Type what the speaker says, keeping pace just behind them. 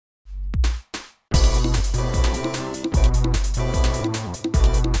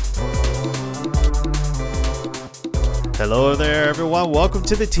Hello there, everyone. Welcome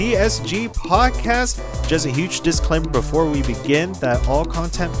to the TSG podcast. Just a huge disclaimer before we begin that all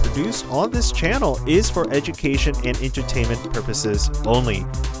content produced on this channel is for education and entertainment purposes only.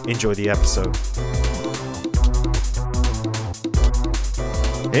 Enjoy the episode.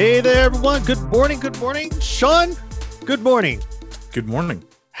 Hey there, everyone. Good morning. Good morning. Sean, good morning. Good morning.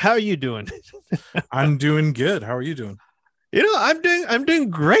 How are you doing? I'm doing good. How are you doing? I'm doing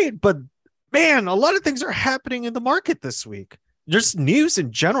great, but man, a lot of things are happening in the market this week. Just news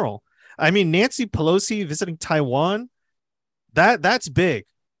in general. I mean, Nancy Pelosi visiting Taiwan, that's big.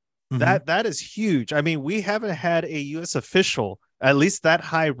 Mm-hmm. That is huge. I mean, we haven't had a U.S. official, at least that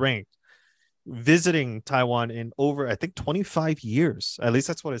high ranked, visiting Taiwan in over, I think, 25 years. At least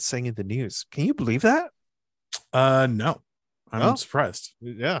that's what it's saying in the news. Can you believe that? No, I'm surprised.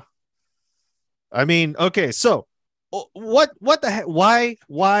 Yeah. I mean, okay, so what the heck? Why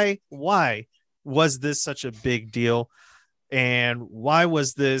was this such a big deal? And why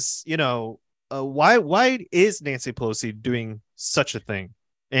was this, why is Nancy Pelosi doing such a thing?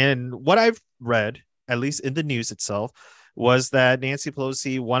 And what I've read, at least in the news itself, was that Nancy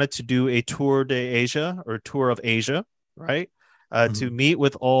Pelosi wanted to do a tour of Asia, right? To meet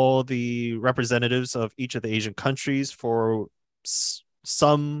with all the representatives of each of the Asian countries for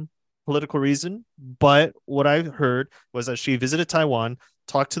some political reason. But what I heard was that she visited Taiwan,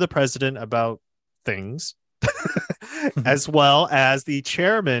 talked to the president about things, as well as the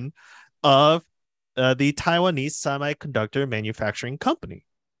chairman of the Taiwanese semiconductor manufacturing company.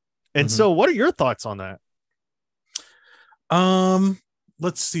 And so what are your thoughts on that?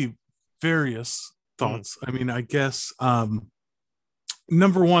 Let's see. Various thoughts. I mean, I guess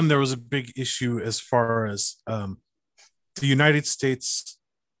number one, there was a big issue as far as the United States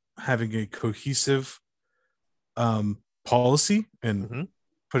having a cohesive policy and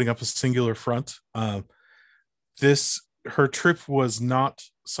putting up a singular front. Her trip was not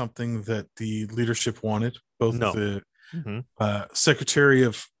something that the leadership wanted. Both the Secretary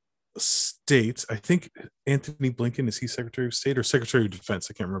of State, I think Anthony Blinken, is he Secretary of State or Secretary of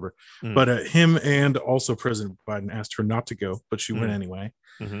Defense? I can't remember. But him and also President Biden asked her not to go, but she went anyway.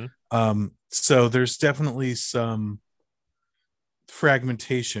 So there's definitely some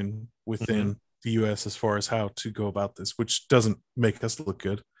fragmentation within the U.S. as far as how to go about this, which doesn't make us look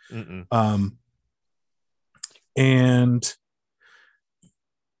good. And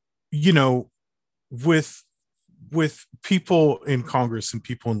with people in Congress and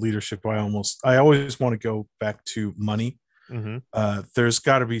people in leadership, I always want to go back to money. There's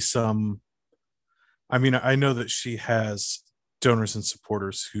got to be some. I mean, I know that she has donors and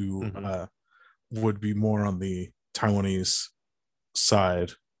supporters who would be more on the Taiwanese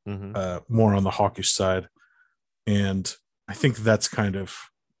side, more on the hawkish side, and I think that's kind of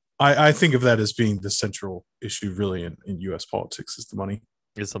I think of that as being the central issue really in U.S. politics is the money.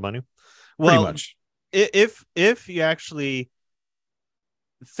 Is the money? Well, pretty much. If you actually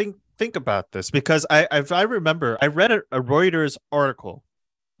think about this, because I remember I read a Reuters article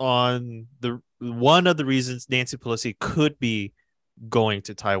on one of the reasons Nancy Pelosi could be going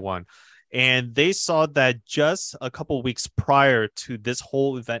to Taiwan. And they saw that just a couple of weeks prior to this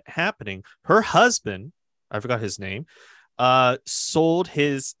whole event happening, her husband, I forgot his name, sold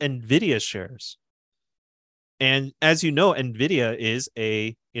his NVIDIA shares. And as you know, NVIDIA is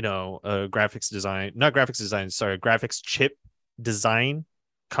a graphics chip design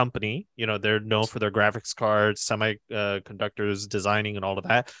company. They're known for their graphics cards, semiconductors, designing and all of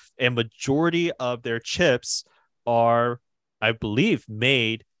that. And majority of their chips are, I believe,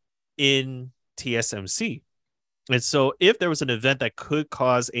 made in TSMC. And so if there was an event that could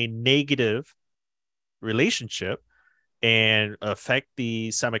cause a negative relationship and affect the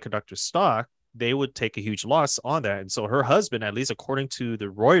semiconductor stock, they would take a huge loss on that. And so her husband, at least according to the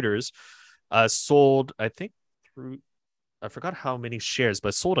Reuters, sold, I think I forgot how many shares,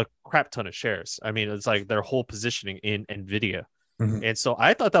 but sold a crap ton of shares. I mean, it's like their whole positioning in NVIDIA. And so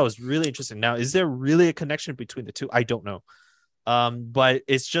I thought that was really interesting. Now, is there really a connection between the two? I don't know. But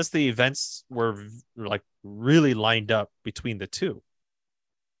it's just the events were like really lined up between the two.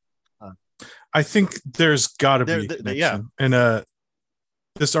 I think there's got to be a connection. And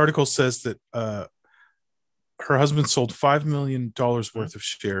this article says that her husband sold $5 million worth of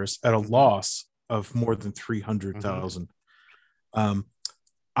shares at a loss of more than 300,000.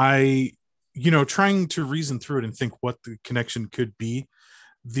 Trying to reason through it and think what the connection could be.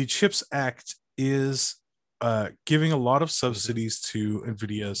 The CHIPS Act is giving a lot of subsidies to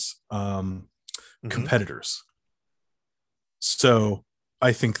NVIDIA's competitors. So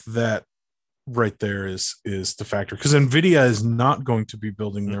I think that right there is the factor, because NVIDIA is not going to be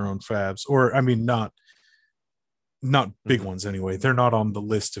building their own fabs, or I mean, not not big Mm-hmm. ones anyway. They're not on the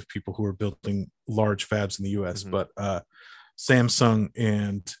list of people who are building large fabs in the US, Mm-hmm. but Samsung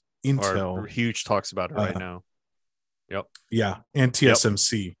and Are Intel, huge talks about it right uh, now. Yep. yeah, and Yep.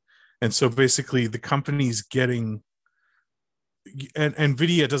 TSMC. And so basically the company's getting, and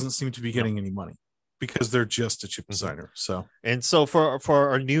Nvidia doesn't seem to be No. getting any money because they're just a chip Mm-hmm. designer. So And so for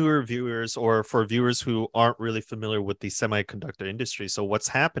our newer viewers or for viewers who aren't really familiar with the semiconductor industry, so what's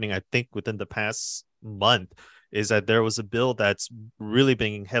happening, I think, within the past month is that there was a bill that's really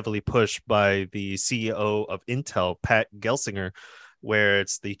being heavily pushed by the CEO of Intel, Pat Gelsinger, where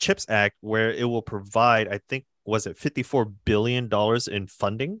it's the CHIPS Act, where it will provide, I think, was it $54 billion in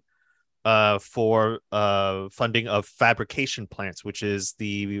funding for funding of fabrication plants, which is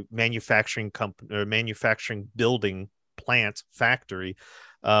the manufacturing company or manufacturing building plant factory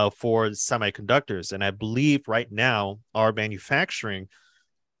for semiconductors. And I believe right now our manufacturing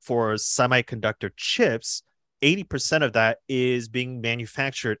for semiconductor chips, 80% of that is being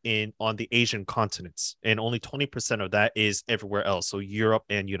manufactured in on the Asian continents, and only 20% of that is everywhere else, so Europe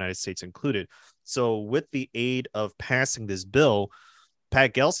and United States included. So with the aid of passing this bill,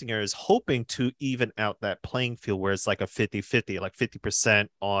 Pat Gelsinger is hoping to even out that playing field where it's like a 50-50, like 50%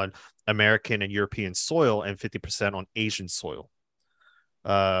 on American and European soil and 50% on Asian soil.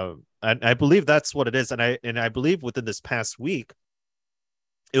 And I believe that's what it is. And I believe within this past week,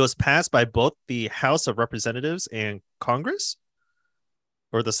 it was passed by both the House of Representatives and Congress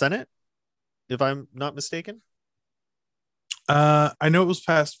or the Senate, if I'm not mistaken. I know it was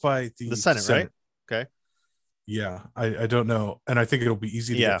passed by The the Senate, right? Senate. Okay. Yeah, I don't know. And I think it'll be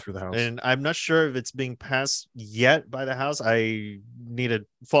easy to get Yeah. through the House. And I'm not sure if it's being passed yet by the House. I need to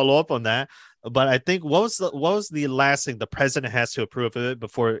follow up on that. But I think what was the last thing the president has to approve of it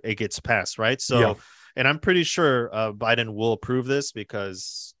before it gets passed, right? Yeah. So, and I'm pretty sure Biden will approve this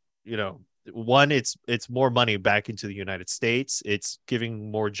because, one, it's more money back into the United States. It's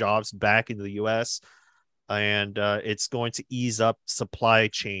giving more jobs back into the US, and it's going to ease up supply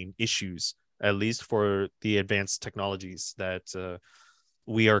chain issues, at least for the advanced technologies that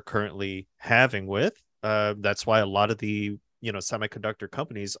we are currently having with. That's why a lot of the semiconductor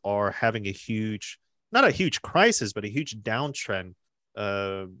companies are having a huge, not a huge crisis, but a huge downtrend.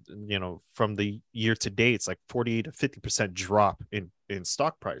 From the year to date, it's like 40 to 50% drop in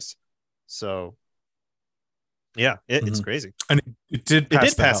stock price. So yeah, it's Mhm. crazy. And it did It pass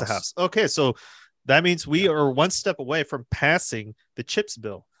did the pass the House. House. Okay, so that means we Yeah. are one step away from passing the chips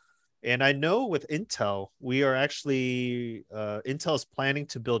bill. And I know with Intel, we are actually Intel is planning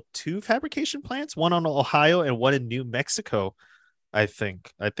to build two fabrication plants, one on Ohio and one in New Mexico. I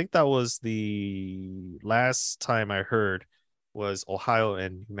think that was the last time I heard was Ohio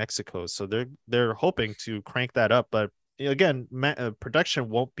and New Mexico. So they're hoping to crank that up, but again, production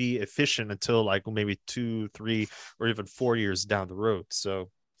won't be efficient until like maybe 2, 3, or even 4 years down the road. So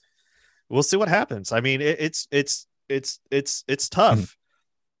we'll see what happens. I mean, it's Mhm. tough.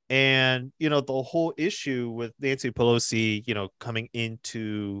 And, the whole issue with Nancy Pelosi, coming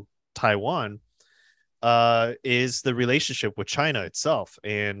into Taiwan is the relationship with China itself.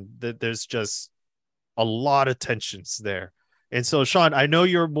 And there's just a lot of tensions there. And so, Sean, I know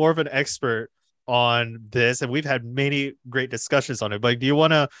you're more of an expert on this, and we've had many great discussions on it, but do you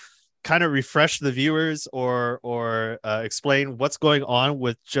want to kind of refresh the viewers or explain what's going on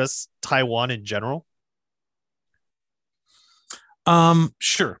with just Taiwan in general?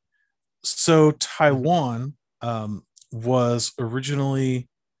 Sure. So Mm-hmm. Taiwan was originally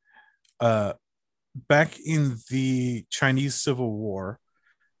uh, back in the Chinese Civil War,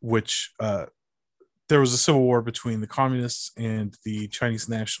 which there was a civil war between the communists and the Chinese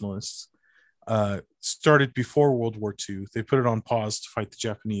nationalists. Started before World War II. They put it on pause to fight the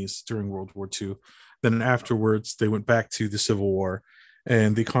Japanese during World War II. Then afterwards, they went back to the Civil War,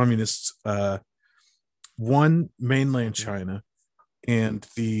 and the communists won mainland Mm-hmm. China, and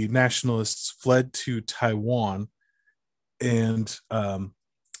the nationalists fled to Taiwan, and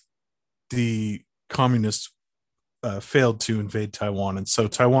the communists failed to invade Taiwan, and so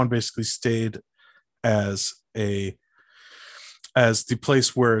Taiwan basically stayed as a as the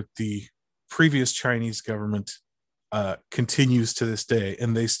place where the previous Chinese government continues to this day,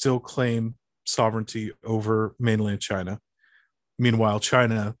 and they still claim sovereignty over mainland China. Meanwhile,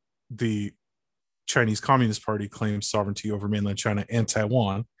 China, the Chinese Communist Party, claims sovereignty over mainland China and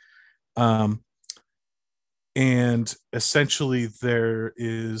Taiwan. Um, and essentially, there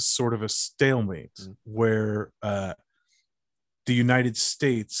is sort of a stalemate where the United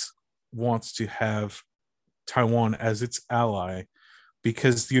States wants to have Taiwan as its ally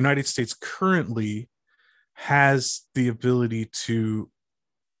because the United States currently has the ability to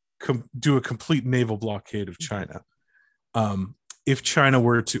do a complete naval blockade of China. If China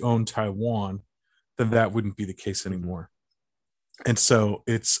were to own Taiwan, then that wouldn't be the case Mhm. anymore. And so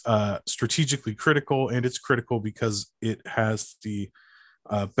it's strategically critical, and it's critical because it has the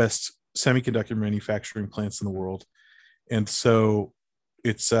best semiconductor manufacturing plants in the Mhm. world. And so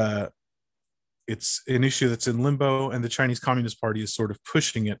it's it's an issue that's in limbo, and the Chinese Communist Party is sort of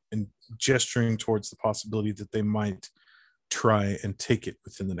pushing it and gesturing towards the possibility that they might try and take it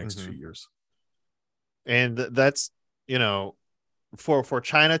within the next few Mhm. years. And that's, you know, for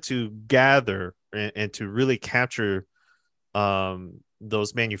China to gather and to really capture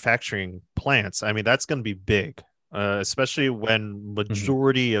those manufacturing plants. I mean, that's going to be big, especially when Mhm.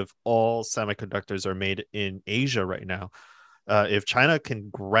 majority of all semiconductors are made in Asia right now. If China can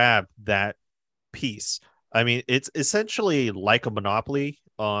grab that piece, I mean, it's essentially like a monopoly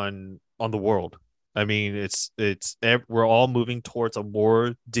on the world. I mean, we're all moving towards a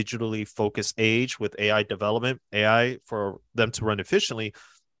more digitally focused age with AI development. AI, for them to run efficiently,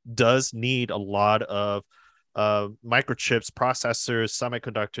 does need a lot of microchips, processors,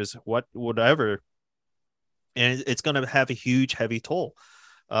 semiconductors, whatever, and it's going to have a huge, heavy toll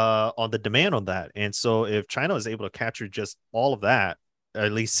on the demand on that. And so, if China is able to capture just all of that,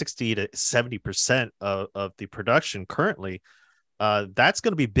 at least 60 to 70% of the production currently, that's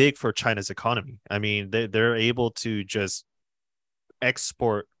going to be big for China's economy. I mean, they're able to just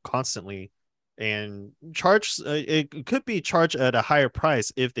export constantly and charge. It could be charged at a higher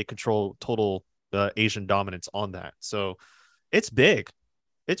price if they control total Asian dominance on that. So it's big.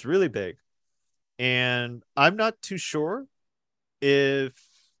 It's really big. And I'm not too sure if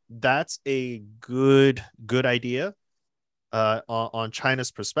that's a good idea on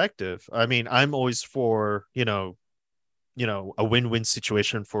China's perspective. I mean, I'm always for, a win-win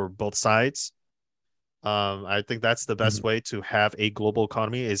situation for both sides. I think that's the best Mhm. way to have a global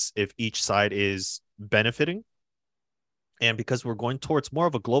economy is if each side is benefiting. And because we're going towards more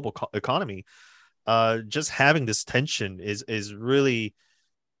of a global economy, just having this tension is really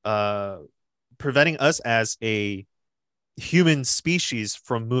uh, preventing us as a human species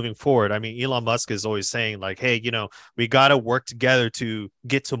from moving forward. I mean, Elon Musk is always saying like, "Hey, we got to work together to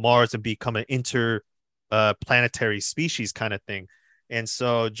get to Mars and become an planetary species kind of thing." And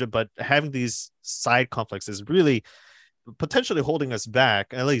so, but having these side conflicts is really potentially holding us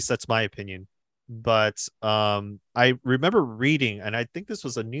back. At least that's my opinion. But I remember reading, and I think this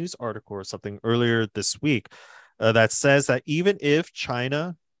was a news article or something earlier this week, that says that even if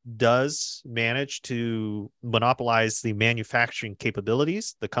China does manage to monopolize the manufacturing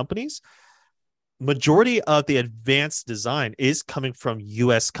capabilities, the companies, majority of the advanced design is coming from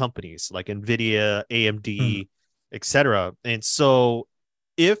US companies like Nvidia, Mhm. AMD, etc. And so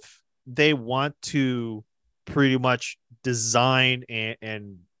if they want to pretty much design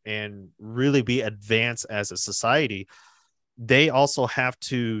and really be advanced as a society, they also have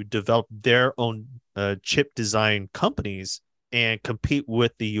to develop their own chip design companies and compete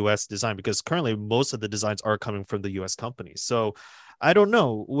with the US design because currently most of the designs are coming from the US companies. So I don't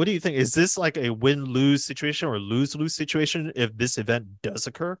know. What do you think? Is this like a win lose situation or lose lose situation if this event does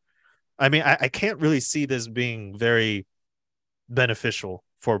occur? I mean, I can't really see this being very beneficial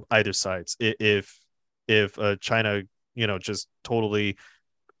for either sides if China, just totally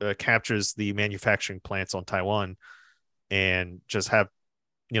captures the manufacturing plants on Taiwan and just have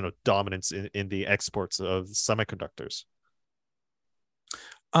dominance in the exports of semiconductors.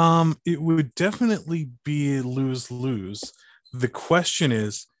 It would definitely be lose lose. The question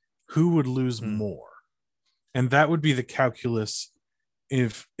is, who would lose Mm, more? And that would be the calculus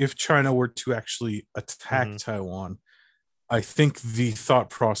if China were to actually attack mm-hmm, Taiwan. I think the thought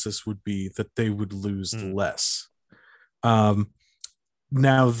process would be that they would lose mm, less. Um,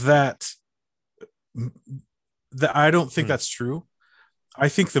 Now that I don't think mm, that's true. I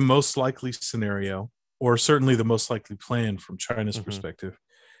think the most likely scenario, or certainly the most likely plan from China's mm-hmm. perspective,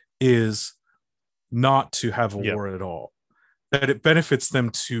 is not to have a Yep. war at all. That it benefits them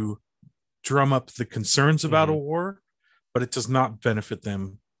to drum up the concerns about a Mm-hmm, war, but it does not benefit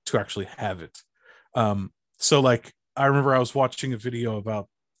them to actually have it. So, like, I remember I was watching a video about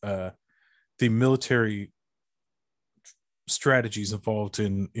the military strategies involved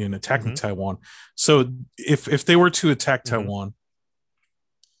in attacking mm-hmm, Taiwan. So, if they were to attack mm-hmm, Taiwan,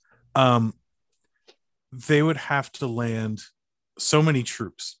 um, they would have to land so many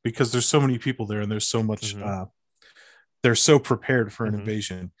troops because there's so many people there and there's so much mm-hmm, they're so prepared for an mm-hmm,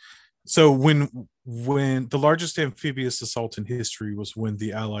 invasion. So when the largest amphibious assault in history was when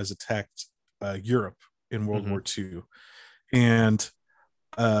the Allies attacked Europe in World mm-hmm, War II, and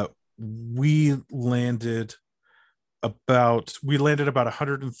we landed we landed about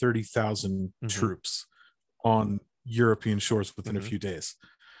 130,000 mm-hmm, troops on European shores within a Mm-hmm. few days.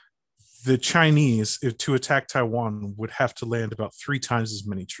 The Chinese, to attack Taiwan, would have to land about 3 times as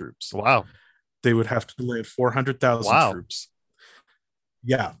many troops. Wow. They would have to land 400,000 Wow. troops.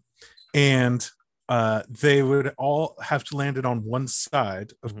 Yeah. And they would all have to land it on one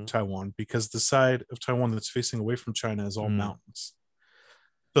side of Mm-hmm. Taiwan, because the side of Taiwan that's facing away from China is all Mm-hmm. mountains.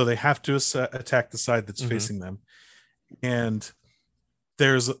 So they have to attack the side that's Mm-hmm. facing them. And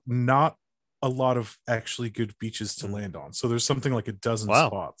there's not a lot of actually good beaches to Mm-hmm. land on. So there's something like a dozen Wow.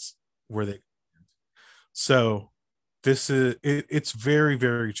 spots where they. So it's very,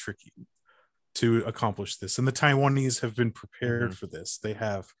 very tricky to accomplish this. And the Taiwanese have been Mm-hmm. prepared for this. They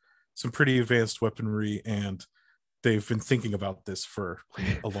have some pretty advanced weaponry, and they've been thinking about this for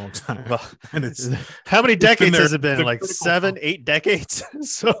a long time. Well, And it's how many decades has it been? the Like critical 7, 8 decades.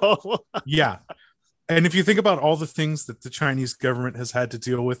 So yeah. And if you think about all the things that the Chinese government has had to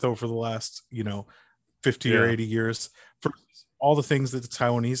deal with over the last, 50 or yeah. 80 years, for all the things that the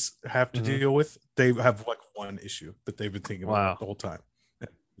Taiwanese have to Mm-hmm. deal with, they have like one issue that they've been thinking Wow. about the whole time.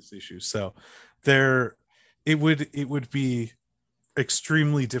 This issue. So there, it would be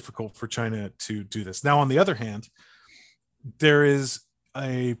extremely difficult for China to do this. Now, on the other hand, there is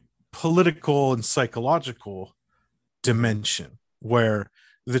a political and psychological dimension where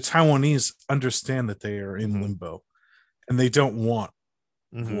the Taiwanese understand that they are in Mm-hmm. limbo and they don't want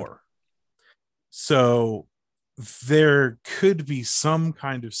Mm-hmm. war. So there could be some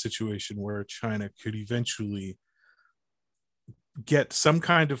kind of situation where China could eventually get some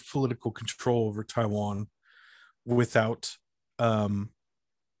kind of political control over Taiwan without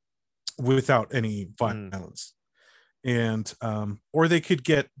without any violence. And or they could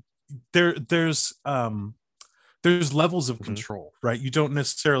get there's levels of control, right? You don't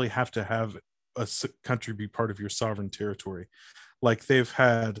necessarily have to have a country be part of your sovereign territory. Like they've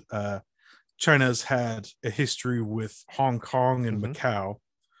had China's had a history with Hong Kong and Macau,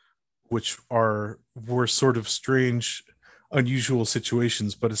 which were sort of strange, unusual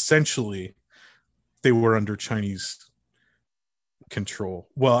situations, but essentially they were under Chinese control.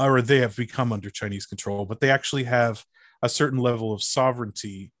 Well, or they have become under Chinese control, but they actually have a certain level of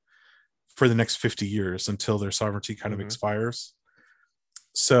sovereignty for the next 50 years until their sovereignty kind of expires.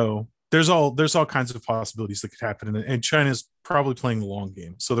 So there's all kinds of possibilities that could happen, and China's probably playing the long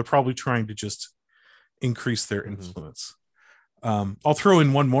game. So they're probably trying to just increase their influence. I'll throw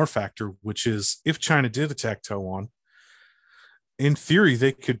in one more factor, which is if China did attack Taiwan, in theory,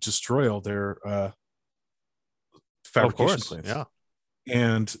 they could destroy all their fabrication plants. Yeah.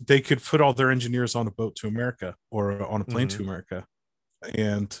 And they could put all their engineers on a boat to America or on a plane to America,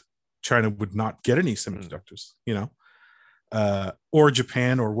 and China would not get any semiconductors, or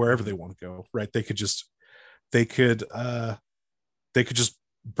Japan or wherever they want to go, right? They could just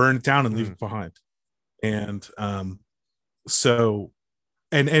burn it down and leave it behind. And so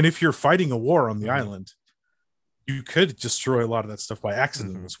if you're fighting a war on the island, you could destroy a lot of that stuff by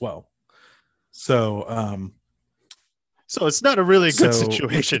accident as well. So so it's not a really good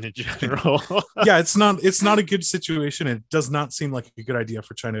situation in general. Yeah, it's not a good situation. It does not seem like a good idea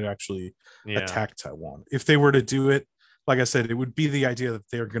for China to actually attack Taiwan. If they were to do it, like I said, it would be the idea that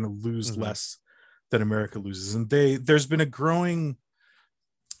they're going to lose less than America loses. And there's been a growing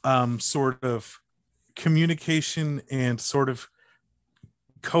sort of communication and sort of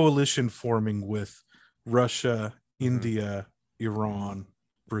coalition forming with Russia, India, Iran,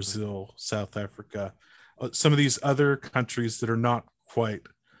 Brazil, South Africa, some of these other countries that are not quite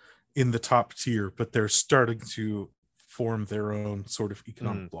in the top tier, but they're starting to form their own sort of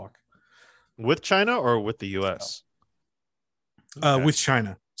economic bloc. With China or with the US? With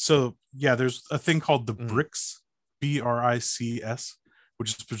China. So yeah, there's a thing called the BRICS, BRICS,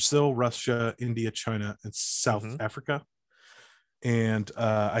 which is Brazil, Russia, India, China, and South Africa. And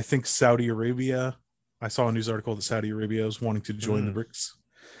I think Saudi Arabia, I saw a news article that Saudi Arabia is wanting to join the BRICS.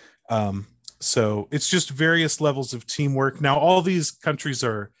 So it's just various levels of teamwork. Now, all these countries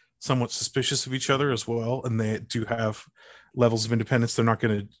are somewhat suspicious of each other as well, and they do have levels of independence. They're not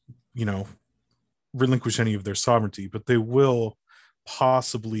going to, relinquish any of their sovereignty, but they will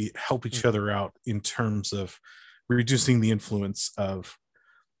possibly help each other out in terms of reducing the influence of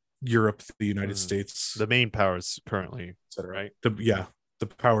Europe, the United States, the main powers currently, right? The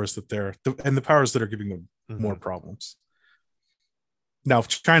powers that and the powers that are giving them more problems. Now, if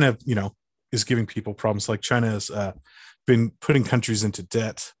China, is giving people problems, like China has been putting countries into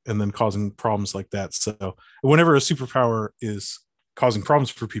debt and then causing problems like that. So whenever a superpower is causing problems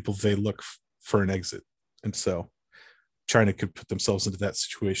for people, they look for an exit. And so China could put themselves into that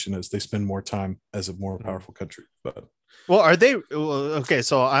situation as they spend more time as a more powerful country. But well, are they okay?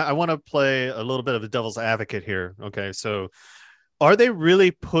 So I want to play a little bit of a devil's advocate here. Okay, so are they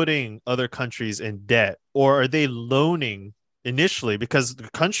really putting other countries in debt, or are they loaning initially because the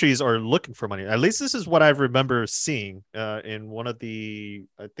countries are looking for money? At least this is what I remember seeing in one of the,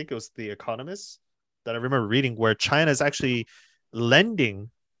 I think it was The Economist that I remember reading, where China is actually lending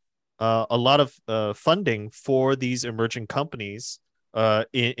a lot of funding for these emerging companies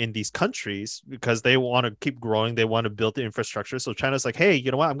in these countries because they want to keep growing. They want to build the infrastructure. So China's like, hey, you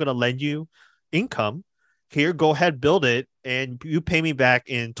know what? I'm going to lend you income. Here, go ahead, build it, and you pay me back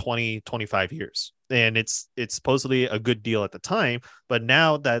in 20-25 years. And it's supposedly a good deal at the time. But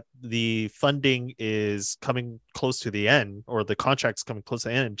now that the funding is coming close to the end, or the contract's coming close to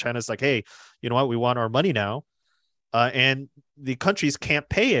the end, China's like, hey, you know what? We want our money now. And the countries can't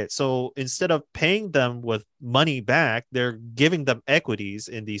pay it. So instead of paying them with money back, they're giving them equities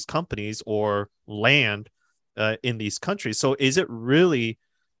in these companies or land in these countries. So is it really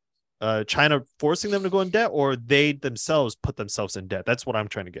China forcing them to go in debt, or they themselves put themselves in debt? That's what I'm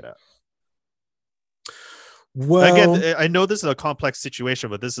trying to get at. Well, again, I know this is a complex situation,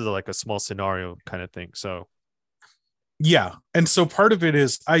 but this is like a small scenario kind of thing. So yeah. And so part of it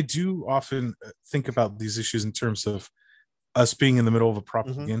is I do often think about these issues in terms of us being in the middle of a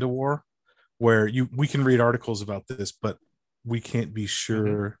propaganda war where we can read articles about this, but we can't be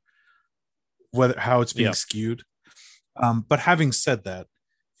sure whether how it's being skewed. But having said that,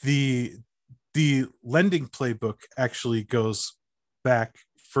 the lending playbook actually goes back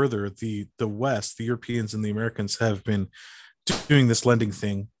further. The West, the Europeans and the Americans have been doing this lending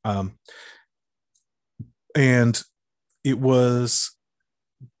thing, and it was,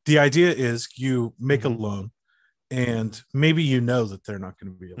 the idea is you make a loan and maybe you know that they're not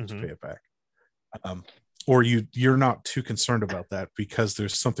going to be able to pay it back, or you're not too concerned about that because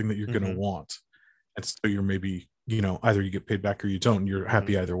there's something that you're going to want, and so you're maybe, you know, either you get paid back or you don't, you're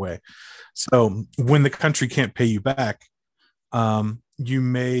happy either way. So when the country can't pay you back, you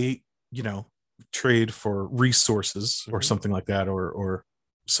may, you know, trade for resources or something like that, or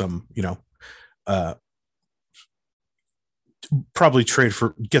some, you know, probably trade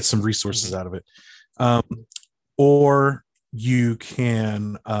for, get some resources out of it. Or you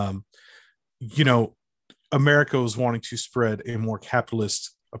can, you know, America was wanting to spread a more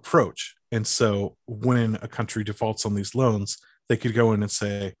capitalist approach. And so when a country defaults on these loans, they could go in and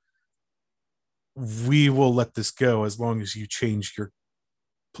say, we will let this go as long as you change your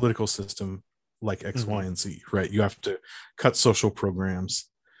political system like X, Y, and Z, right? You have to cut social programs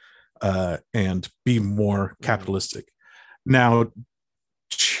and be more capitalistic. Now,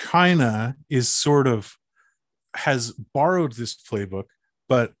 China is sort of, has borrowed this playbook,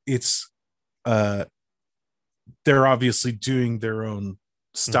 but it's they're obviously doing their own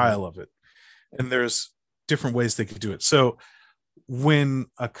style of it, and there's different ways they could do it. So when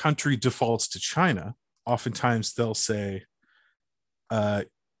a country defaults to China, oftentimes they'll say,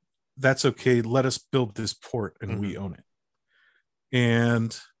 that's okay, let us build this port and we own it.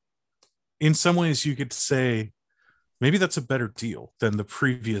 And in some ways you could say maybe that's a better deal than the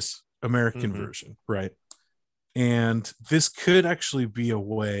previous American version, right? And this could actually be a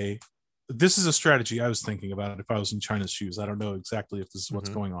way, this is a strategy I was thinking about if I was in China's shoes. I don't know exactly if this is what's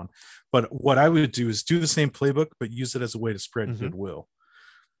going on, but what I would do is do the same playbook, but use it as a way to spread goodwill,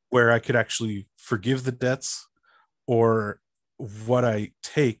 where I could actually forgive the debts, or what I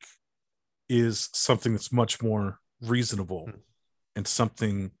take is something that's much more reasonable and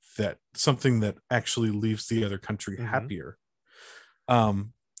something that actually leaves the other country happier.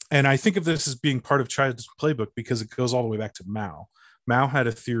 And I think of this as being part of China's playbook because it goes all the way back to Mao. Mao had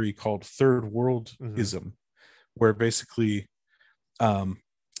a theory called third worldism, where basically,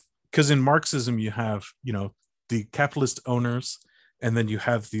 because in Marxism you have, you know, the capitalist owners, and then you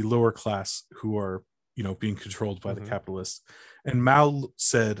have the lower class who are, you know, being controlled by the capitalists. And Mao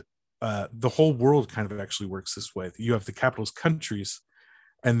said the whole world kind of actually works this way. You have the capitalist countries,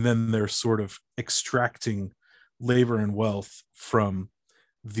 and then they're sort of extracting labor and wealth from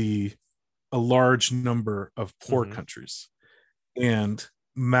a large number of poor countries. And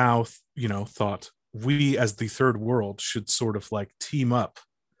Mao, you know, thought we as the third world should sort of like team up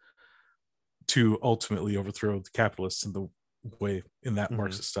to ultimately overthrow the capitalists in the way, in that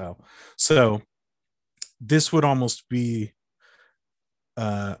Marxist style. So this would almost be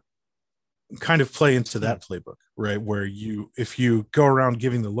kind of play into that playbook, right? Where if you go around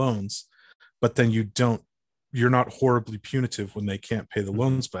giving the loans, but then you're not horribly punitive when they can't pay the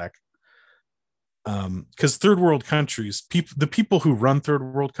loans back. Because third world countries, the people who run third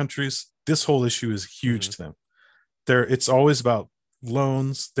world countries, this whole issue is huge to them. it's always about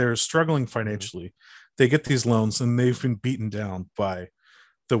loans. They're struggling Mhm. financially. They get these loans and they've been beaten down by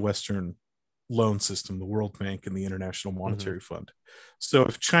the Western loan system, the World Bank and the International Mhm. Monetary Fund. So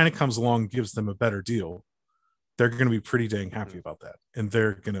if China comes along and gives them a better deal, they're going to be pretty dang happy Mhm. about that. And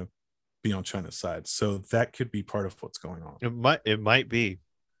they're going to be on China's side. So that could be part of what's going on. It might be.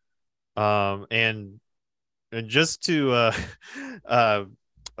 And just to uh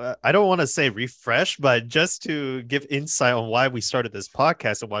I don't want to say refresh, but just to give insight on why we started this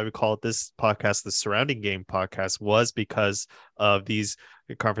podcast and why we call it this podcast the Surrounding Game Podcast was because of these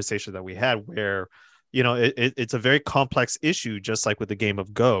conversations that we had where it's a very complex issue, just like with the game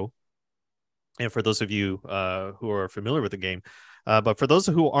of Go. And for those of you who are familiar with the game, but for those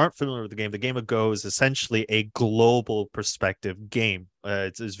who aren't familiar with the game of Go is essentially a global perspective game.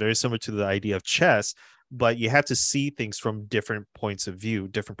 It's very similar to the idea of chess, but you have to see things from different points of view,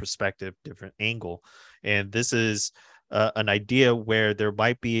 different perspective, different angle. And this is an idea where there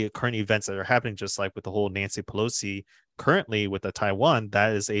might be current events that are happening, just like with the whole Nancy Pelosi currently with the Taiwan.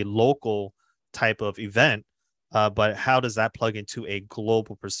 That is a local type of event, but how does that plug into a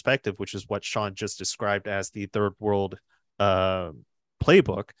global perspective, which is what Sean just described as the third world uh,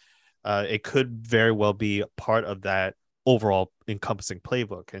 playbook? It could very well be part of that overall encompassing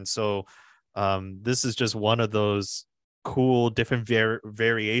playbook. And so this is just one of those cool different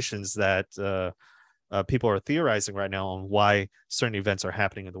variations that people are theorizing right now on why certain events are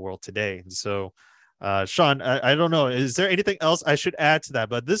happening in the world today. And so, Sean, I don't know. Is there anything else I should add to that?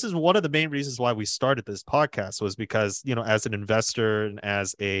 But this is one of the main reasons why we started this podcast was because, as an investor and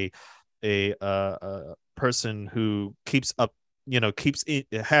as a person who keeps up,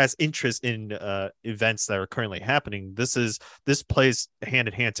 has interest in events that are currently happening. This plays hand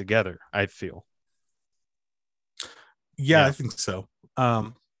in hand together, I feel. Yeah, I Yeah. think so.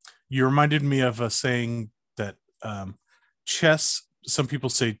 You reminded me of a saying that chess, some people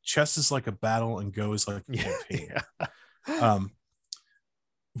say chess is like a battle and Go is like a Yeah. campaign. Yeah. Um,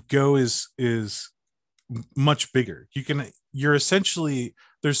 Go is much bigger. You're essentially,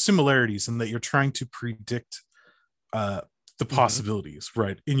 there's similarities in that you're trying to predict uh, the Hmm. possibilities,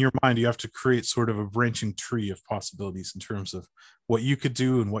 right? In your mind, you have to create sort of a branching tree of possibilities in terms of what you could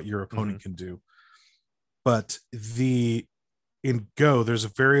do and what your Hmm. opponent can do. But in Go, there's a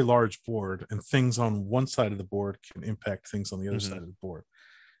very large board, and things on one side of the board can impact things on the other Hmm. side of the board.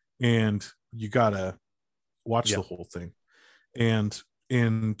 And you gotta watch the Yep. whole thing. And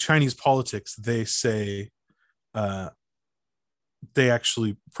in Chinese politics, they say uh, they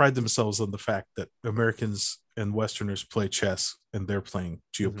actually pride themselves on the fact that Americans and Westerners play chess and they're playing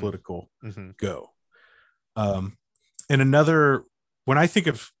Hmm. geopolitical Hmm. Go. Um, and another, when I think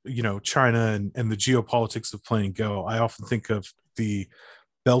of China and the geopolitics of playing Go, I often think of the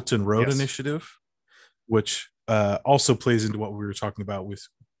Belt and Road Yes. Initiative, which also plays into what we were talking about with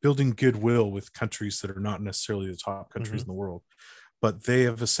building goodwill with countries that are not necessarily the top countries Hmm. in the world, but they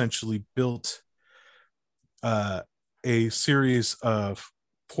have essentially built uh, a series of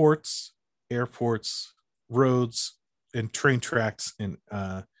ports, airports, roads, and train tracks and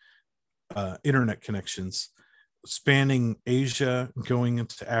internet connections spanning Asia, going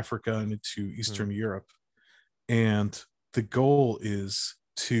into Africa and into Hmm. Eastern Europe. And the goal is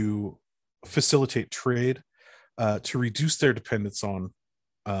to facilitate trade, to reduce their dependence um,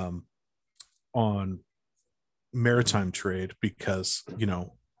 on Hmm. maritime trade because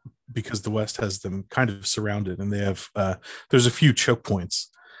the West has them kind of surrounded, and they have there's a few choke points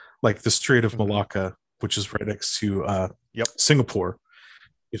like the Strait of Hmm. Malacca, which is right next to Yep. Singapore.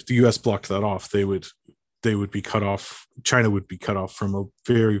 If the U.S. blocked that off, they would be cut off. China would be cut off from a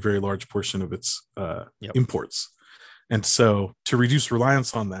very very large portion of its Yep. imports. And so, to reduce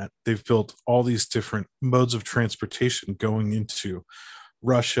reliance on that, they've built all these different modes of transportation going into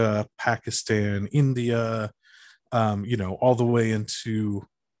Russia, Pakistan, India, all the way into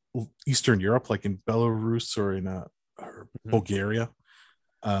Eastern Europe, like in Belarus or Hmm. Bulgaria,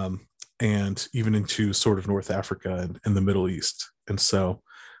 um, and even into sort of North Africa and the Middle East. And so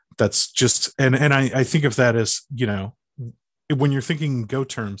that's just and I think of that as when you're thinking Go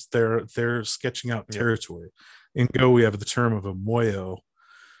terms, they're sketching out Yep. territory. In Go, we have the term of a moyo,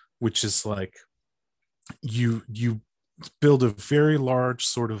 which is like you build a very large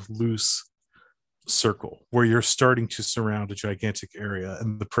sort of loose circle where you're starting to surround a gigantic area,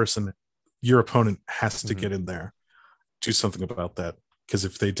 and your opponent has to Hmm. get in there, do something about that, because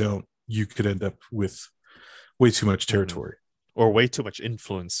if they don't, you could end up with way too much Hmm. territory. Or way too much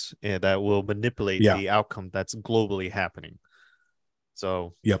influence that will manipulate Yeah. the outcome that's globally happening.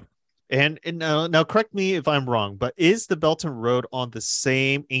 So Yep. And now correct me if I'm wrong, but is the Belt and Road on the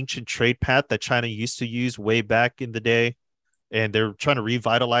same ancient trade path that China used to use way back in the day? And they're trying to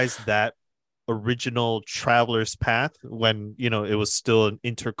revitalize that original traveler's path when, it was still an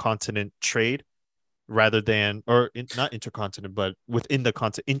intercontinent trade rather than, or not intercontinent, but within the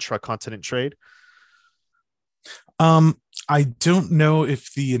continent, intra-continent trade. I don't know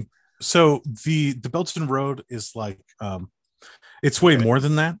if the Belton Road is like it's way Okay. more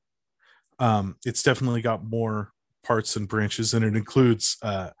than that. It's definitely got more parts and branches, and it includes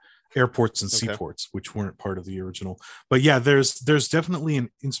airports and Okay. seaports, which weren't part of the original. But yeah, there's definitely an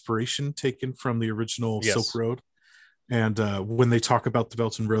inspiration taken from the original Silk Yes. Road. And when they talk about the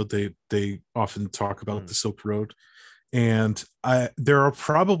Belt and Road, they often talk about Mm. the Silk Road. And there are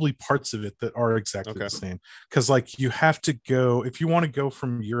probably parts of it that are exactly Okay. the same, because like you have to go if you want to go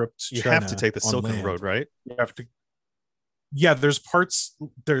from Europe to You have to China take the on Silken Road, land. right? You have to, yeah, there's parts,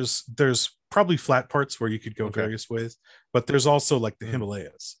 there's probably flat parts where you could go Okay. various ways, but there's also like the Mm.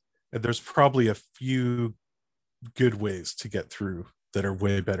 Himalayas, and there's probably a few good ways to get through that are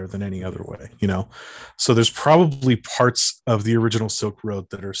way better than any other Mm-hmm. way. So there's probably parts of the original Silk Road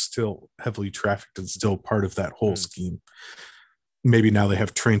that are still heavily trafficked and still part of that whole Mm. scheme. Maybe now they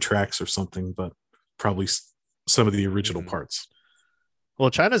have train tracks or something, but probably some of the original Mm. parts. Well,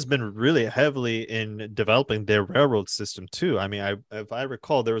 China's been really heavily in developing their railroad system too. I mean, if I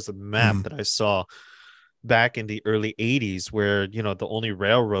recall, there was a map Mhm. that I saw back in the early 80s where, the only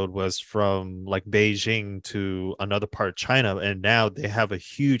railroad was from like Beijing to another part of China. And now they have a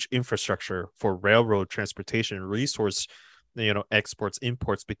huge infrastructure for railroad transportation and resource, exports,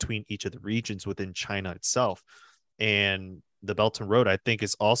 imports between each of the regions within China itself. And the Belt and Road, I think,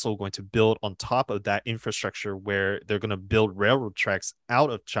 is also going to build on top of that infrastructure where they're going to build railroad tracks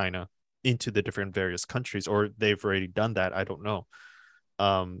out of China into the different various countries, or they've already done that. I don't know.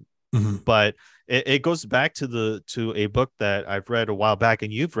 Um, Mhm. but it goes back to a book that I've read a while back,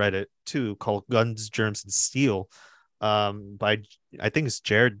 and you've read it too, called Guns, Germs, and Steel, by I think it's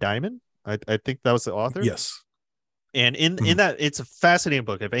Jared Diamond. I think that was the author. Yes. And in Mhm. that, it's a fascinating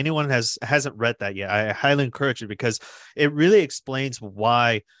book. If anyone hasn't read that yet, I highly encourage it because it really explains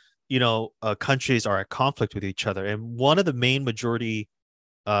why countries are at conflict with each other. And one of the main majority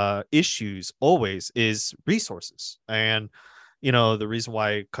issues always is resources. And the reason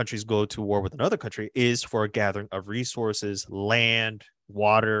why countries go to war with another country is for a gathering of resources, land,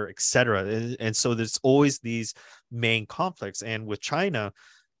 water, etc. And so there's always these main conflicts. And with China,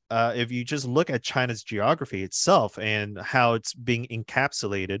 if you just look at China's geography itself and how it's being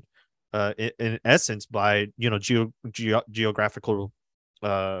encapsulated, in essence, by geographical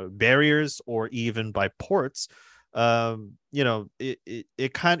barriers or even by ports,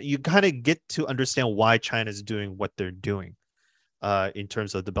 it kind of you kind of get to understand why China's doing what they're doing, in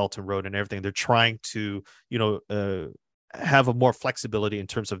terms of the Belt and Road and everything. They're trying to have a more flexibility in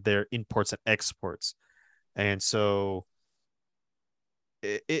terms of their imports and exports, and so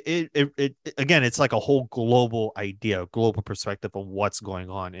it again, it's like a whole global idea, global perspective on what's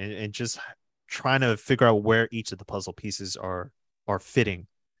going on, and just trying to figure out where each of the puzzle pieces are fitting,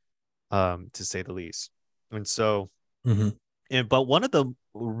 to say the least. And so, Mhm. but one of the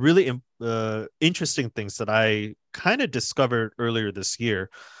really interesting things that I kind of discovered earlier this year,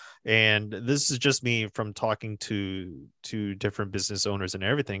 and this is just me from talking to different business owners and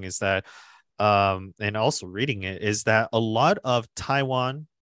everything, is that and also reading it, is that a lot of Taiwan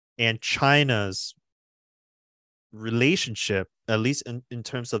and China's relationship, at least in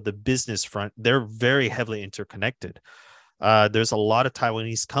terms of the business front, they're very heavily interconnected. There's a lot of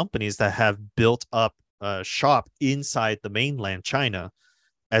Taiwanese companies that have built up a shop inside the mainland China,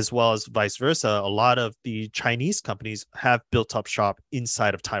 as well as vice versa. A lot of the Chinese companies have built up shop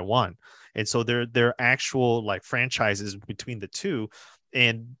inside of Taiwan, and so they're actual like franchises between the two,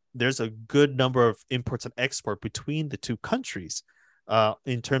 and there's a good number of imports and export between the two countries,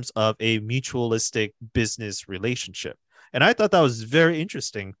 in terms of a mutualistic business relationship. And I thought that was very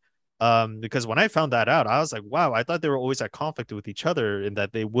interesting, because when I found that out, I was like, wow, I thought they were always at conflict with each other and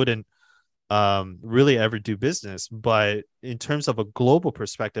that they wouldn't really ever do business. But in terms of a global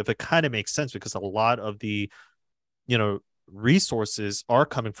perspective, it kind of makes sense because a lot of the, you know, resources are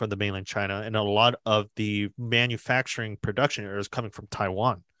coming from the mainland China, and a lot of the manufacturing production is coming from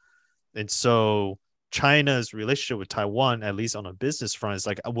Taiwan. And so China's relationship with Taiwan, at least on a business front, is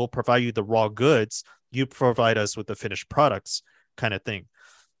like, we'll provide you the raw goods, you provide us with the finished products, kind of thing.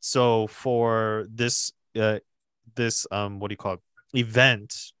 So for this what do you call it,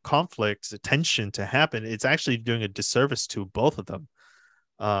 event, conflict, tension to happen, it's actually doing a disservice to both of them,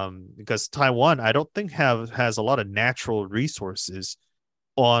 because Taiwan, I don't think has a lot of natural resources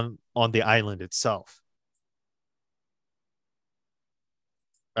on on the island itself.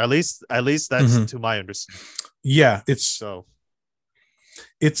 At least that's Mhm. to my understanding. Yeah, it's So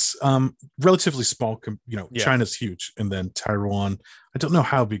it's relatively small. yeah. China's huge, and then Taiwan. I don't know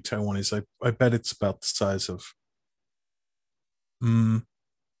how big Taiwan is. I bet it's about the size of mm,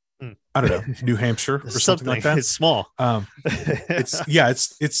 Mm. I don't know, New Hampshire or something Something. like that. It's small. Um, it's yeah,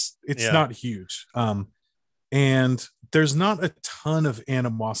 it's Yeah. not huge. And there's not a ton of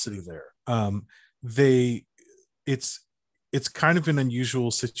animosity there. They it's it's kind of an unusual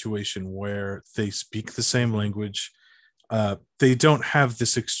situation where they speak the same Mm-hmm. language. They don't have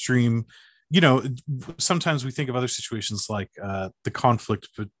this extreme, you know. Sometimes we think of other situations like the conflict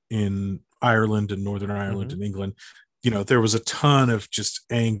in Ireland and Northern Ireland Mm-hmm. and England. There was a ton of just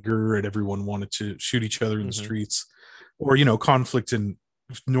anger and everyone wanted to shoot each other in the Mm-hmm. streets, or conflict in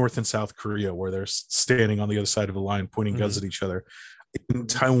North and South Korea where they're standing on the other side of a line pointing guns Mm-hmm. at each other. In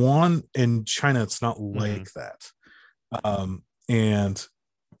Taiwan and China, it's not Mm-hmm. like that. And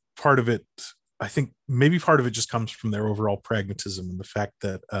part of it, I think maybe part of it just comes from their overall pragmatism and the fact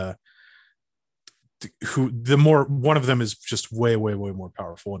that one of them is just way, way, way more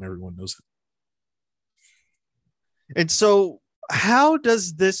powerful, and everyone knows it. And so how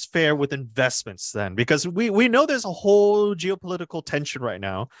does this fare with investments then? Because we know there's a whole geopolitical tension right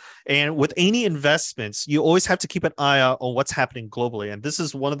now. And with any investments, you always have to keep an eye out on what's happening globally. And this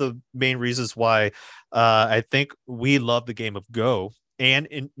is one of the main reasons why I think we love the game of Go and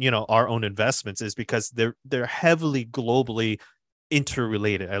in our own investments is because they're heavily globally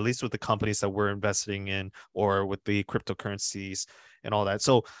interrelated, at least with the companies that we're investing in or with the cryptocurrencies and all that.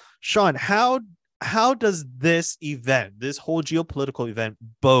 So Sean, how does this whole geopolitical event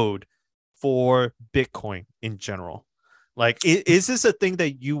bode for Bitcoin in general? Like, is this a thing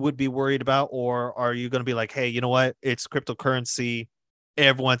that you would be worried about, or are you going to be like, hey, you know what? It's cryptocurrency,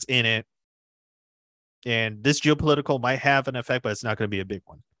 everyone's in it, and this geopolitical might have an effect, but it's not going to be a big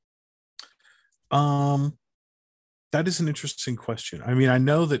one. Um, that is an interesting question. I mean, I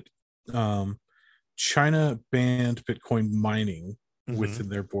know that um, China banned Bitcoin mining Mm-hmm. within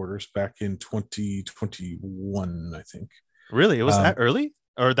their borders back in 2021, I think. Really, it was that Um, early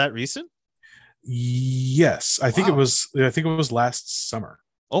or that recent? yes, I think it Wow. was. I think it was last summer.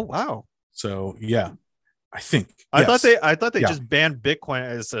 Oh wow. So yeah, I think I thought yes, they yeah. just banned Bitcoin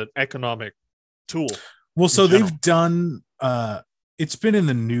as an economic tool Well, in so they've general. done. It's been in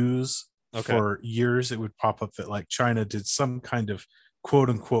the news Okay. for years. It would pop up that like China did some kind of quote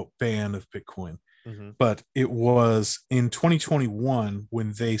unquote ban of Bitcoin, Mm-hmm. but it was in 2021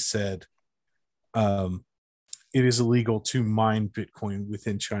 when they said um, it is illegal to mine Bitcoin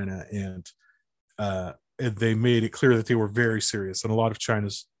within China, and they made it clear that they were very serious. And a lot of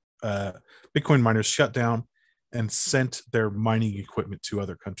China's uh, Bitcoin miners shut down and sent their mining equipment to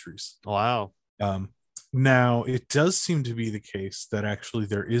other countries. Wow. Um, Now, it does seem to be the case that actually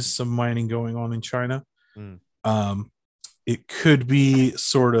there is some mining going on in China. Mm. Um, it could be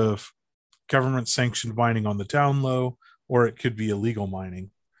sort of government sanctioned mining on the down low, or it could be illegal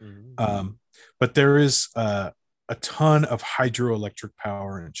mining. Mm-hmm. But there is a ton of hydroelectric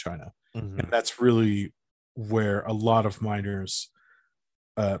power in China. And Mm-hmm. that's really where a lot of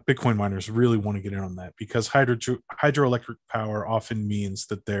Bitcoin miners really want to get in on that because hydroelectric power often means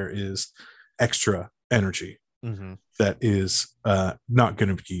that there is extra energy Mm-hmm. that is not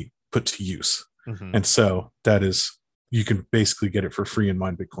going to be put to use. Mm-hmm. And so that is, you can basically get it for free and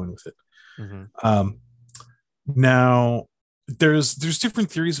mine Bitcoin with it. Mm-hmm. Um, Now, there's different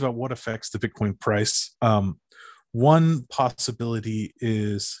theories about what affects the Bitcoin price. One possibility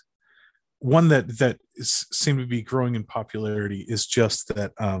is one that seemed to be growing in popularity is just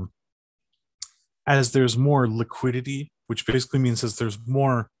that as there's more liquidity, which basically means as there's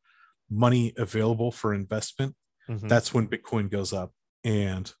more money available for investment, Mm-hmm. that's when Bitcoin goes up.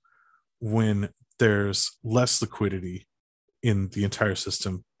 And when there's less liquidity in the entire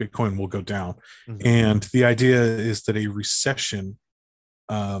system, Bitcoin will go down. Mm-hmm. And the idea is that a recession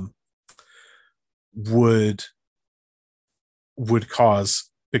um, would cause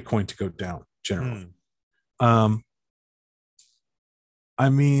Bitcoin to go down generally. Mm. Um, I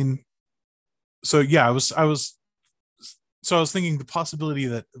mean, so yeah, I was thinking the possibility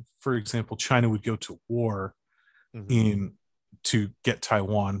that, for example, China would go to war Mm-hmm. in to get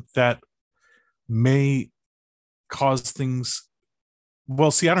Taiwan. That may cause things.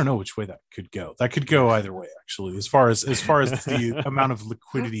 Well, see, I don't know which way that could go. That could go either way, actually. As far as the amount of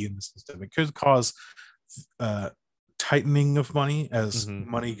liquidity in the system, it could cause uh, tightening of money as Mm-hmm.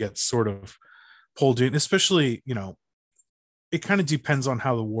 money gets sort of pulled in. Especially, it kind of depends on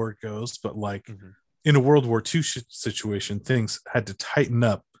how the war goes. But like Mm-hmm. in a World War II situation, things had to tighten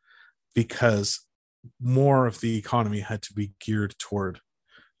up because more of the economy had to be geared toward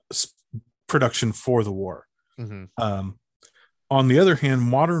production for the war. Mm-hmm. On the other hand,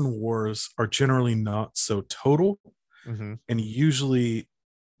 modern wars are generally not so total, Mm-hmm. and usually,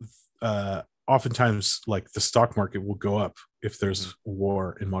 oftentimes, like the stock market will go up if Mm-hmm. there's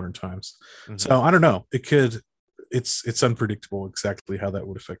war in modern times. Mm-hmm. So I don't know. It's unpredictable exactly how that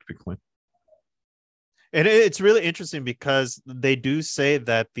would affect Bitcoin. And it's really interesting because they do say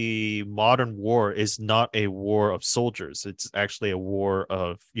that the modern war is not a war of soldiers. It's actually a war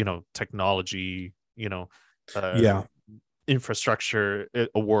of, technology, uh, Yeah. infrastructure,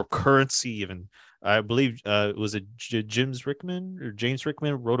 a war of currency, even. I believe was it James Rickman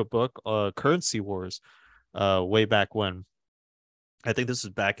wrote a book, Currency Wars, way back when. I think this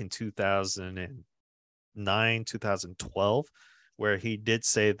was back in 2009, 2012, where he did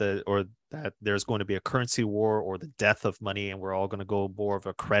say that there's going to be a currency war or the death of money, and we're all going to go more of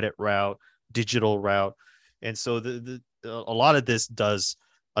a credit route, digital route. And so a lot of this does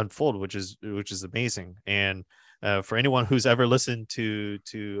unfold, which is amazing. And for anyone who's ever listened to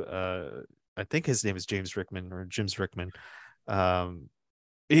I think his name is James Rickman or Jim's Rickman. Um,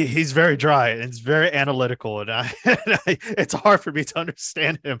 he's very dry and it's very analytical, and it's hard for me to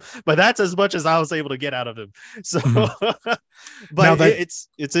understand him, but that's as much as I was able to get out of him. So Mhm. but Now that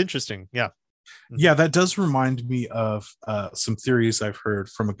it's interesting. Yeah. Yeah, that does remind me of some theories I've heard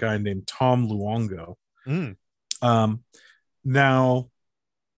from a guy named Tom Luongo. Mm, Um, Now,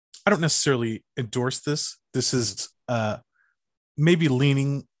 I don't necessarily endorse this. This mm, is maybe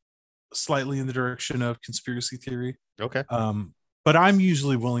leaning slightly in the direction of conspiracy theory. okay. Um, but I'm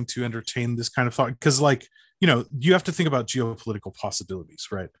usually willing to entertain this kind of thought because, like, you have to think about geopolitical possibilities,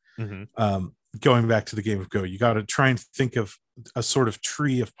 right? Mm-hmm. Going back to the game of Go, you got to try and think of a sort of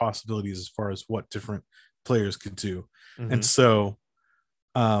tree of possibilities as far as what different players could do. And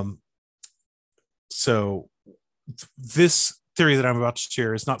Mm-hmm. um, so this theory that I'm about to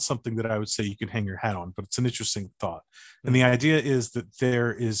share is not something that I would say you can hang your hat on, but it's an interesting thought. And the Mm, idea is that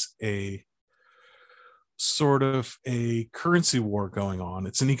there is a sort of a currency war going on.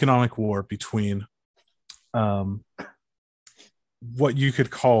 It's an economic war between um, what you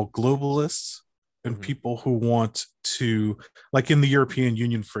could call globalists and mm-hmm. people who want to, like in the European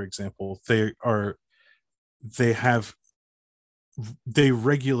Union, for example, they have they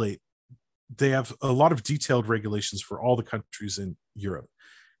regulate they have a lot of detailed regulations for all the countries in Europe,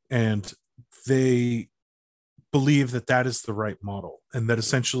 and they believe that that is the right model, and that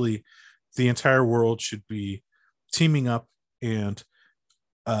essentially the entire world should be teaming up and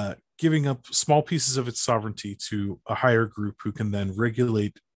giving up small pieces of its sovereignty to a higher group who can then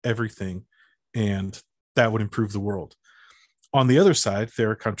regulate everything, and that would improve the world. On the other side, there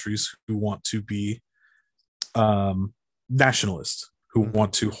are countries who want to be nationalists, who Mm-hmm.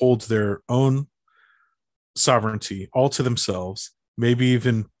 want to hold their own sovereignty all to themselves, maybe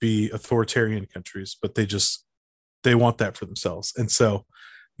even be authoritarian countries, but they want that for themselves. And so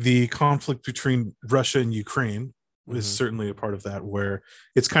the conflict between Russia and Ukraine is Mm-hmm. certainly a part of that, where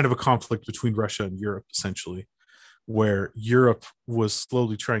it's kind of a conflict between Russia and Europe, essentially, where Europe was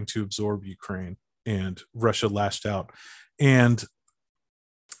slowly trying to absorb Ukraine and Russia lashed out. And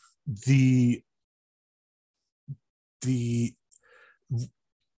the the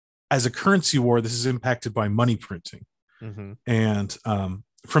as a currency war, this is impacted by money printing. Mm-hmm. And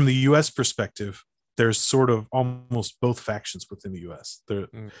from the US perspective, there's sort of almost both factions within the US. The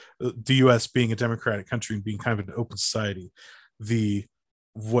US being a democratic country and being kind of an open society, the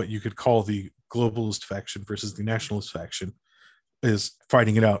what you could call the globalist faction versus the nationalist faction is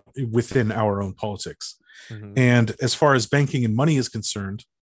fighting it out within our own politics. Mm-hmm. And as far as banking and money is concerned,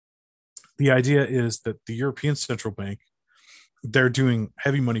 the idea is that the European Central Bank, they're doing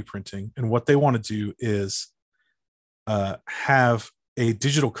heavy money printing, and what they want to do is have a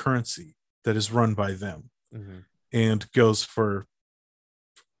digital currency that is run by them Mm-hmm. and goes for,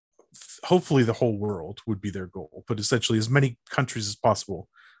 hopefully the whole world would be their goal, but essentially as many countries as possible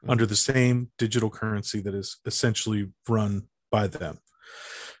Mm-hmm. under the same digital currency that is essentially run by them.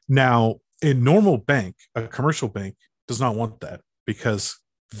 Now, a normal bank, a commercial bank, does not want that because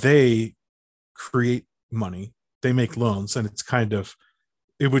they create money, they make loans, and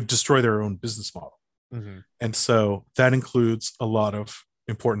it would destroy their own business model. Mm-hmm. And so that includes a lot of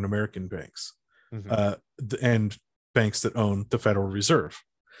important American banks Mm-hmm. uh, and banks that own the Federal Reserve.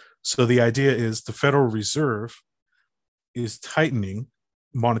 So the idea is the Federal Reserve is tightening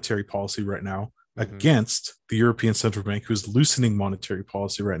monetary policy right now Mm-hmm. against the European Central Bank, who's loosening monetary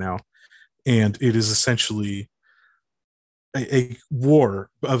policy right now. And it is essentially a war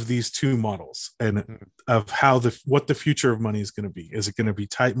of these two models and Mhm. of what the future of money is going to be. Is it going to be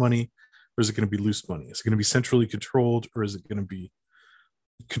tight money, or is it going to be loose money? Is it going to be centrally controlled, or is it going to be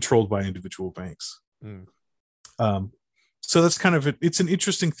controlled by individual banks? Mm. Um, so that's kind of it. It's an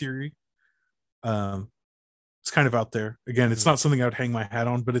interesting theory. Um, it's kind of out there. Again, it's Mhm. not something I would hang my hat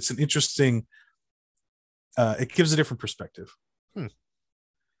on, but it's an interesting. It gives a different perspective. Hmm.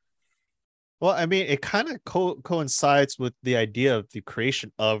 Well, I mean, it kind of coincides with the idea of the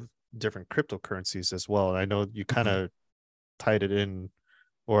creation of different cryptocurrencies as well. I know you kind Mhm. of tied it in,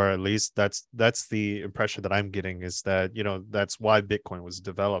 or at least that's the impression that I'm getting, is that, that's why Bitcoin was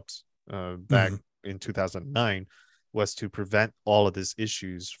developed back Mhm. in 2009, was to prevent all of these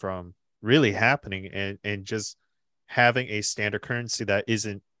issues from really happening, and just having a standard currency that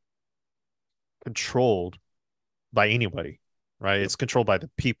isn't controlled by anybody, right? Yep. It's controlled by the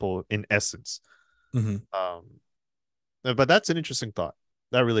people in essence. Mhm. Um, but that's an interesting thought.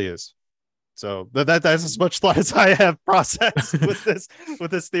 That really is. So that's as much thought as I have processed with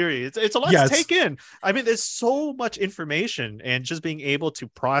this theory. It's a lot to Yeah, take it's in. I mean, there's so much information, and just being able to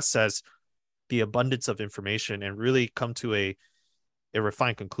process the abundance of information and really come to a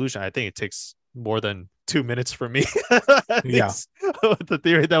refined conclusion. I think it takes more than 2 minutes for me, at yeah. least with the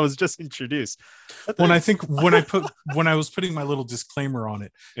theory that was just introduced. I When I think, think when I was putting my little disclaimer on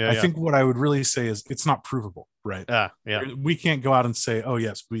it, yeah, I yeah, think what I would really say is it's not provable, right? yeah. We can't go out and say, "Oh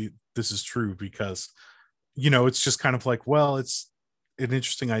yes, we this is true," because it's just kind of like, well, it's an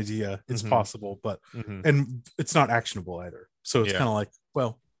interesting idea, it's Mm-hmm, possible, but mm-hmm, and it's not actionable either. So it's yeah. kind of like,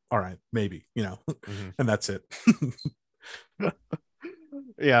 well, all right, maybe, Mm-hmm. and that's it.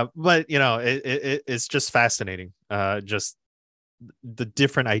 Yeah, but it's just fascinating, just the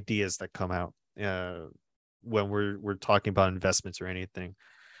different ideas that come out when we're talking about investments or anything.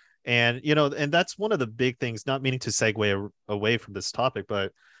 And and that's one of the big things, not meaning to segue away from this topic,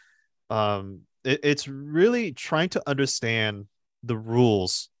 but it's really trying to understand the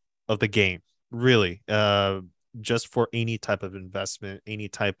rules of the game, really, just for any type of investment, any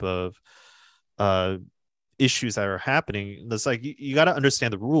type of uh issues that are happening. It's like you got to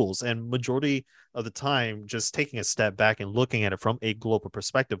understand the rules, and majority of the time, just taking a step back and looking at it from a global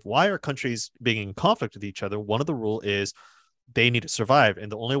perspective. Why are countries being in conflict with each other? One of the rule is they need to survive,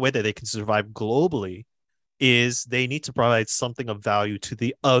 and the only way that they can survive globally is they need to provide something of value to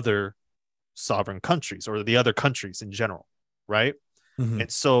the other sovereign countries, or the other countries in general, right? Mhm.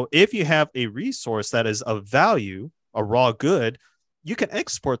 And so if you have a resource that is of value, a raw good, you can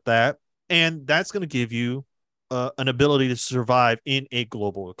export that, and that's going to give you an ability to survive in a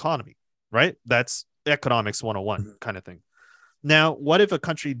global economy, right? That's economics 101 Mhm. kind of thing. Now, what if a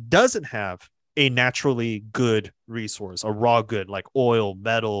country doesn't have a naturally good resource, a raw good like oil,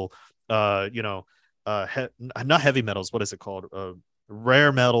 metal, not heavy metals, what is it called?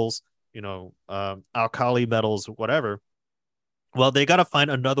 Rare metals, alkali metals, whatever. Well, they got to find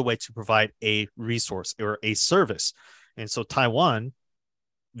another way to provide a resource or a service. And so Taiwan,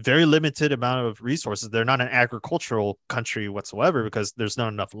 very limited amount of resources. They're not an agricultural country whatsoever, because there's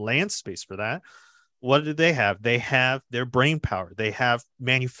not enough land space for that. What do they have? They have their brain power. They have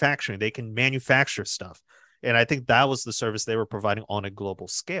manufacturing. They can manufacture stuff. And I think that was the service they were providing on a global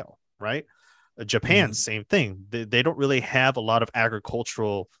scale, right? Japan, Mhm. same thing. They don't really have a lot of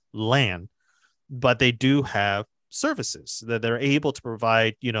agricultural land, but they do have services that they're able to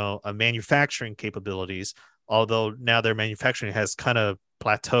provide, a manufacturing capabilities. Although now their manufacturing has kind of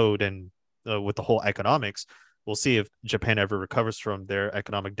plateaued, and with the whole economics, we'll see if Japan ever recovers from their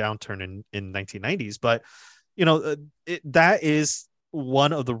economic downturn in 1990s. But that is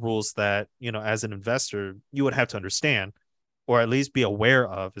one of the rules that, as an investor, you would have to understand, or at least be aware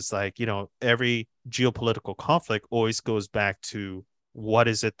of. Is like, every geopolitical conflict always goes back to what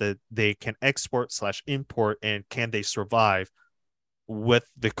is it that they can export slash import, and can they survive with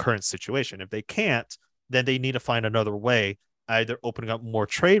the current situation? If they can't, then they need to find another way, either opening up more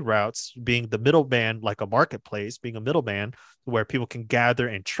trade routes, being the middleman, like a marketplace, being a middleman where people can gather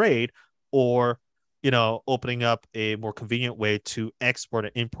and trade, or opening up a more convenient way to export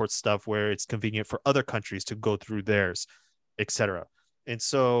and import stuff where it's convenient for other countries to go through theirs, etc. And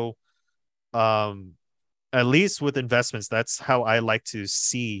so, um, at least with investments, that's how I like to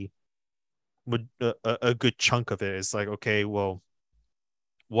see a good chunk of it. Is like, okay, well,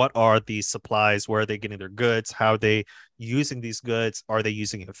 what are these supplies? Where are they getting their goods? How are they using these goods? Are they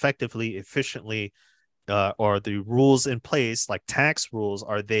using it effectively, efficiently? Are the rules in place, like tax rules,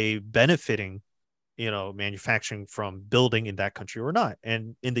 are they benefiting, manufacturing from building in that country or not?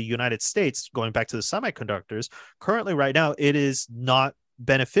 And in the United States, going back to the semiconductors, currently right now, it is not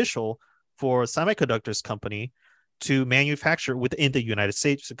beneficial for a semiconductors company to manufacture within the United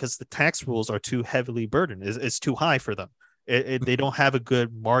States because the tax rules are too heavily burdened. It's too high for them. They don't have a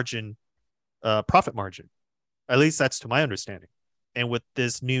good margin, profit margin. At least that's to my understanding. And with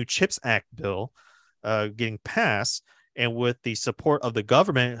this new CHIPS Act bill getting passed, and with the support of the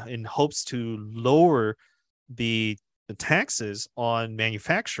government in hopes to lower the taxes on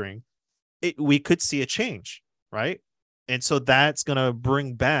manufacturing, we could see a change, right? And so that's going to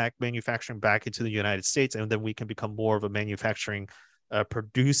bring back manufacturing back into the United States, and then we can become more of a manufacturing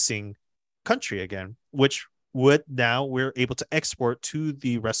producing country again, which would now we're able to export to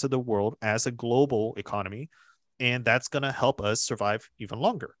the rest of the world as a global economy. And that's going to help us survive even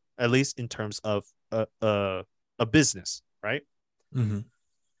longer, at least in terms of a business, right? Mm-hmm.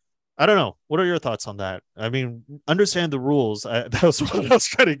 I don't know. What are your thoughts on that? I mean, understand the rules. That was what I was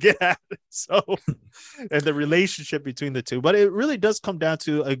trying to get at. So, and the relationship between the two. But it really does come down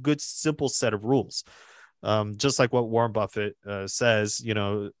to a good, simple set of rules. Just like what Warren Buffett says,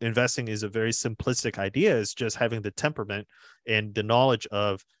 investing is a very simplistic idea. It's just having the temperament and the knowledge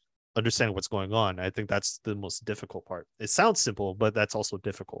of understanding what's going on. I think that's the most difficult part. It sounds simple, but that's also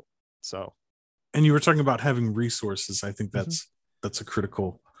difficult. So, and you were talking about having resources. I think that's a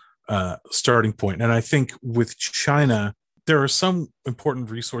critical starting point. And I think with China, there are some important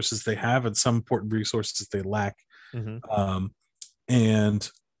resources they have and some important resources they lack. And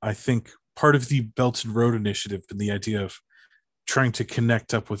I think part of the Belt and Road Initiative and the idea of trying to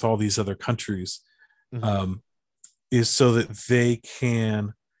connect up with all these other countries is so that they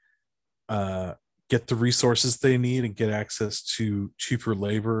can get the resources they need and get access to cheaper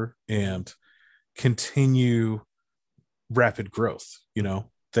labor and continue rapid growth.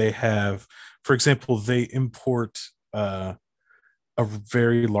 They have, for example, they import a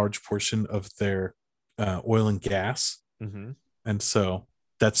very large portion of their oil and gas. And so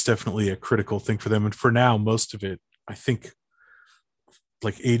that's definitely a critical thing for them. And for now, most of it, I think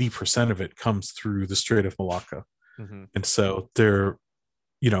like 80% of it comes through the Strait of Malacca. And so they're,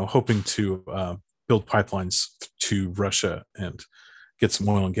 hoping to build pipelines to Russia and get some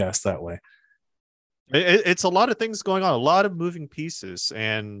oil and gas that way. It's a lot of things going on, a lot of moving pieces.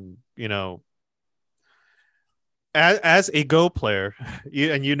 And, as a Go player,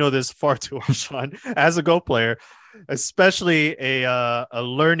 you know this far too well, Sean, as a Go player, especially a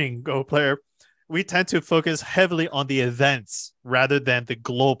learning Go player, we tend to focus heavily on the events rather than the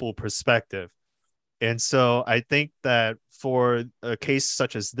global perspective. And so I think that for a case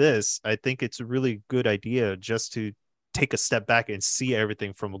such as this, I think it's a really good idea just to take a step back and see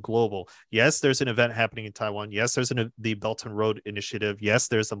everything from a global. Yes, there's an event happening in Taiwan. Yes, there's the Belt and Road Initiative. Yes,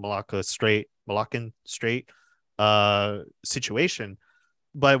 there's the Malaccan Strait situation.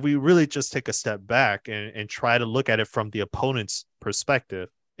 But we really just take a step back and try to look at it from the opponent's perspective.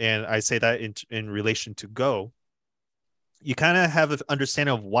 And I say that in relation to Go. You kind of have an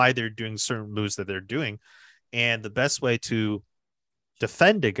understanding of why they're doing certain moves that they're doing. And the best way to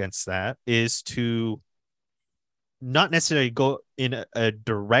defend against that is to not necessarily go in a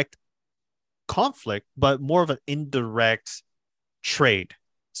direct conflict, but more of an indirect trade,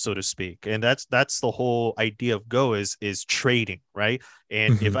 so to speak. And that's the whole idea of Go is trading, right?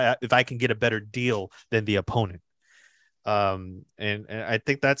 And if I can get a better deal than the opponent. And I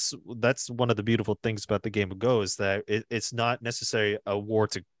think that's one of the beautiful things about the game of Go is that it's not necessarily a war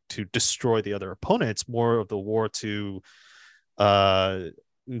to destroy the other opponent. It's more of the war to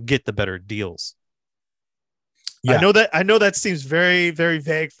get the better deals. Yeah. I know that seems very, very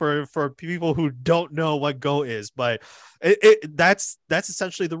vague for people who don't know what Go is, but that's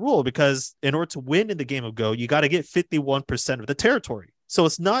essentially the rule, because in order to win in the game of Go, you got to get 51% of the territory. So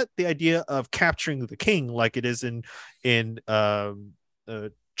it's not the idea of capturing the king like it is in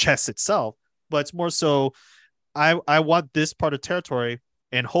chess itself, but it's more so I want this part of territory,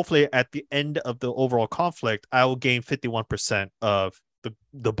 and hopefully at the end of the overall conflict, I will gain 51% of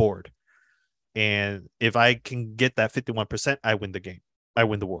the board. And if I can get that 51%, I win the game. I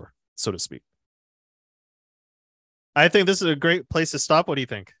win the war, so to speak. I think this is a great place to stop. What do you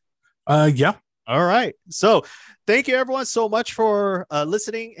think? Yeah. All right. So thank you everyone so much for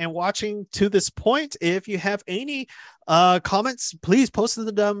listening and watching to this point. If you have any comments, please post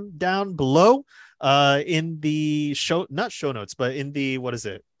them down below in the not show notes, but in the,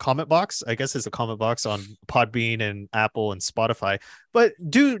 comment box. I guess it's a comment box on Podbean and Apple and Spotify. But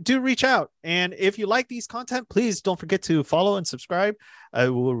do reach out. And if you like these content, please don't forget to follow and subscribe. It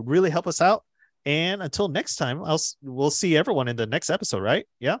will really help us out. And until next time, we'll see everyone in the next episode, right?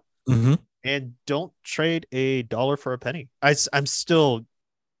 Yeah. And don't trade a dollar for a penny. I'm still,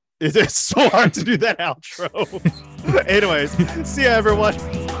 it's so hard to do that outro. Anyways, see ya, everyone.